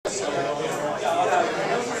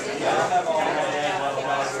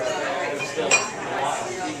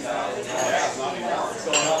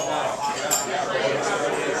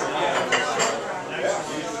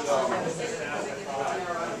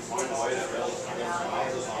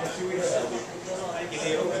Thank you, Leo. Go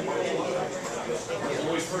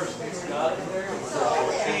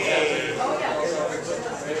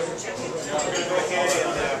ahead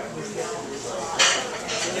and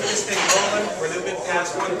get this thing rolling. We're a little bit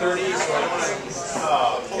past 1:30, so I don't want to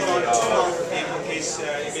hold on too long for people in case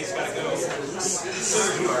anybody's got to go. Is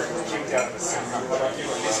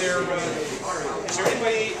there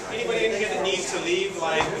anybody in here that needs to leave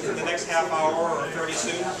like within the next half hour or fairly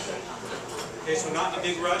soon? Okay, so not in a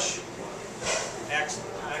big rush. Excellent.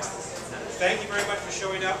 Excellent. Thank you very much for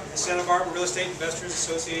showing up at the Santa Barbara Real Estate Investors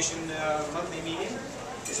Association monthly meeting.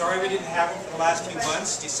 Sorry we didn't have it for the last few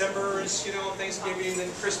months. December is, you know, Thanksgiving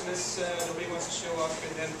and Christmas. Nobody wants to show up.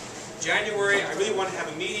 And then January, I really wanted to have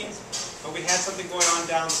a meeting, but we had something going on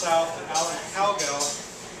down south at Cowbell,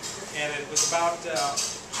 and it was about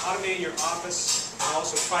automating your office and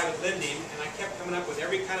also private lending. And I kept coming up with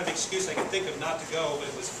every kind of excuse I could think of not to go, but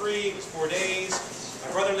it was free. It was 4 days.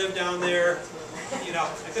 My brother lived down there. You know,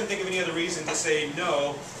 I couldn't think of any other reason to say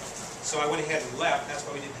no. So I went ahead and left. That's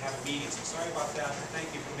why we didn't have a meeting. So sorry about that. But thank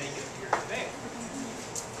you for making it here today.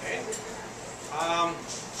 Okay.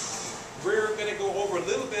 We're going to go over a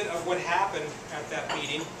little bit of what happened at that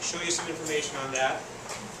meeting. Show you some information on that.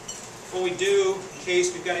 Before we do, in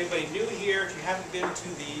case we've got anybody new here, if you haven't been to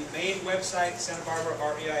the main website, Santa Barbara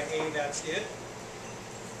REIA, that's it.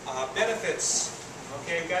 Benefits.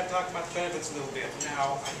 Okay, we've got to talk about the benefits a little bit.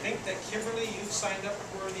 Now, I think that Kimberly, you've signed up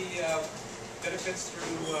for the benefits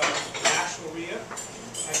through National REIA.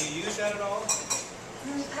 Have you used that at all?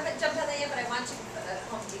 I haven't jumped on that yet, but I want to for the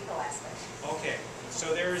Home Depot aspect. Okay,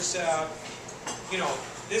 so there's, you know,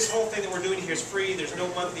 this whole thing that we're doing here is free. There's no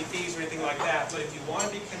monthly fees or anything like that. But if you want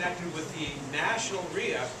to be connected with the National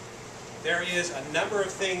REIA, there is a number of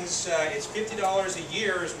things. It's $50 a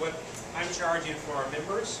year is what I'm charging for our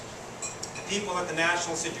members. The people at the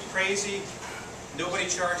National said you're crazy. Nobody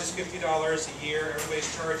charges $50 a year.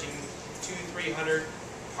 Everybody's charging $200–300.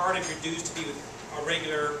 Part of your dues to be with a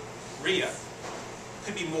regular REIA.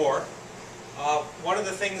 Could be more. One of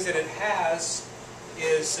the things that it has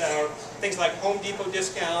is things like Home Depot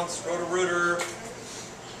discounts, Roto-Rooter,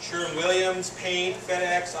 Sherwin-Williams, Paint,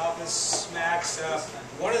 FedEx, Office Max.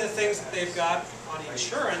 One of the things that they've got on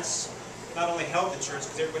insurance, not only health insurance,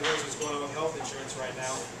 because everybody knows what's going on with health insurance right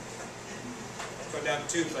now. It's going down the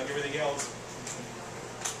tubes like everything else.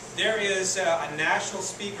 There is a national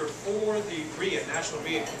speaker for the REIA, National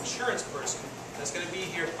REIA insurance person, that's going to be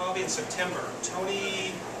here probably in September.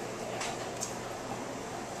 Tony,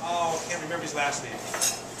 I can't remember his last name.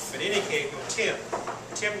 But in any case, no,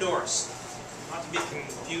 Tim Norris. Not to be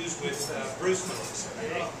confused with Bruce Norris.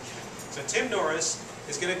 Okay? So Tim Norris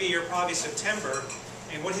is going to be here probably September,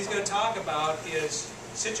 and what he's going to talk about is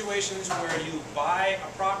situations where you buy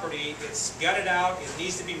a property, it's gutted out, it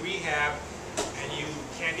needs to be rehabbed, and you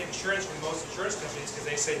can't get insurance from most insurance companies because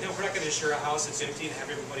they say, no, we're not going to insure a house that's empty and have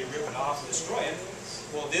everybody rip it off and destroy it.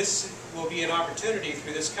 Well, this will be an opportunity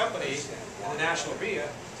through this company, the National REIA,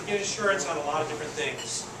 to get insurance on a lot of different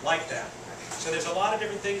things like that. So there's a lot of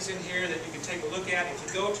different things in here that you can take a look at. If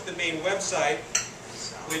you go to the main website,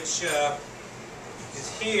 which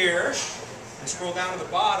is here, and scroll down to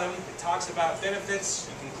the bottom, it talks about benefits.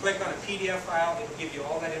 You can click on a PDF file, it will give you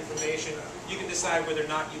all that information. You can decide whether or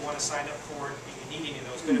not you want to sign up for it if you need any of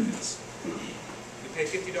those benefits. You pay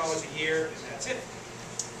 $50 a year, and that's it.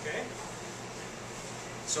 Okay?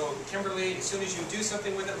 So, Kimberly, as soon as you do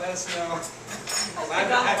something with it, let us know.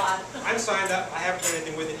 I'm signed up. I haven't done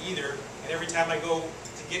anything with it either. And every time I go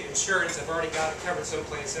to get insurance, I've already got it covered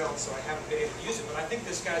someplace else, so I haven't been able to use it. But I think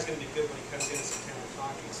this guy's going to be good when he comes in September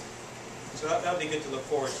talking. So that'll be good to look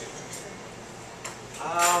forward to.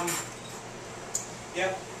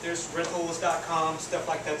 Yep, there's rentals.com, stuff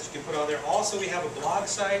like that you can put on there. Also, we have a blog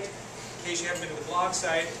site. In case you haven't been to the blog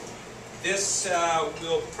site, this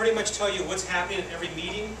will pretty much tell you what's happening at every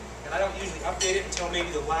meeting. And I don't usually update it until maybe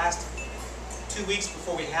the last 2 weeks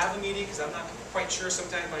before we have the meeting, because I'm not quite sure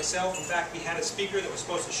sometimes myself. In fact, we had a speaker that was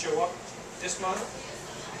supposed to show up this month,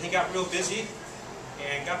 and he got real busy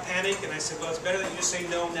and got panicked, and I said, well, it's better that you just say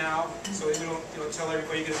no now, so we don't tell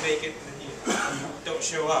everybody you're going to make it, and then you don't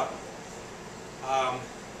show up.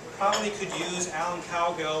 Probably could use Alan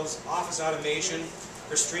Cowgill's office automation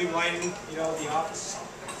for streamlining, the office.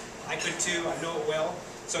 I could too, I know it well.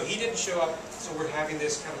 So he didn't show up, so we're having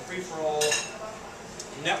this kind of free-for-all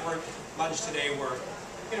network lunch today where,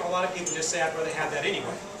 a lot of people just say, I'd rather have that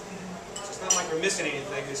anyway. So it's not like we're missing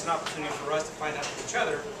anything, it's an opportunity for us to find out from each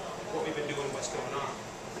other what we've been doing, what's going on.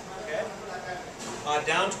 Okay?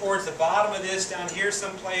 Down towards the bottom of this, down here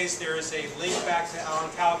someplace, there is a link back to Alan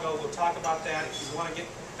Cowgill. We'll talk about that. If you want to get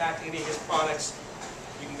back to any of his products,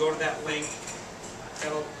 you can go to that link.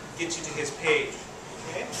 that'll get you to his page.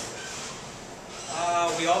 Okay?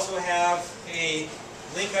 We also have a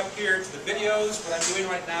link up here to the videos. What I'm doing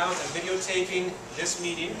right now is I'm videotaping this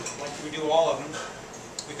meeting, like we do all of them.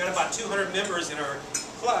 We've got about 200 members in our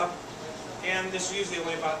club, and there's usually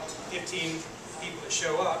only about 15 people that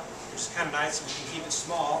show up, which is kind of nice, so we can keep it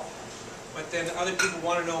small. But then other people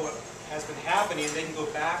want to know what has been happening, they can go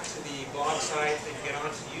back to the blog site, they can get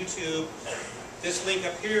onto YouTube. This link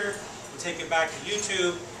up here will take it back to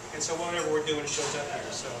YouTube, and so whatever we're doing shows up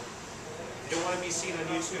here. So if you don't want to be seen on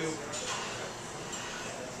YouTube,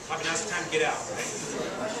 probably now's the time to get out, right?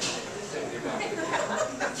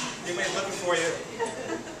 Anybody's looking for you.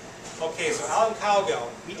 Okay, so Alan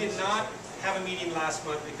Cowgill, we did not have a meeting last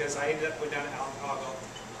month because I ended up going down to Alan Cowgill.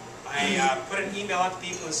 I put an email out to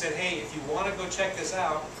people and said, hey, if you want to go check this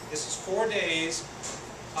out, this is 4 days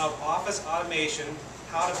of office automation,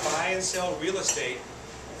 how to buy and sell real estate,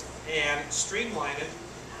 and streamline it,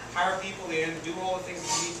 hire people in, do all the things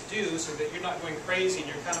that you need to do so that you're not going crazy and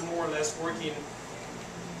you're kind of more or less working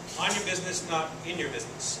on your business, not in your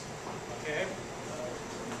business. Okay?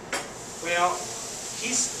 Well,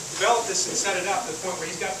 he's developed this and set it up to the point where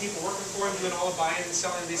he's got people working for him, doing all the buying and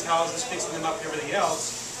selling these houses, fixing them up and everything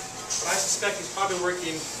else. But I suspect he's probably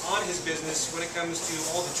working on his business when it comes to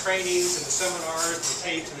all the trainings and the seminars, and the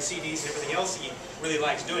tapes and the CDs and everything else he really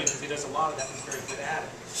likes doing, because he does a lot of that and he's very good at it.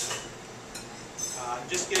 I'm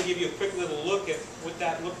just going to give you a quick little look at what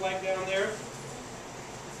that looked like down there.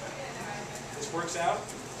 This works out.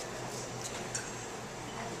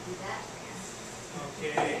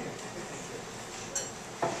 Okay.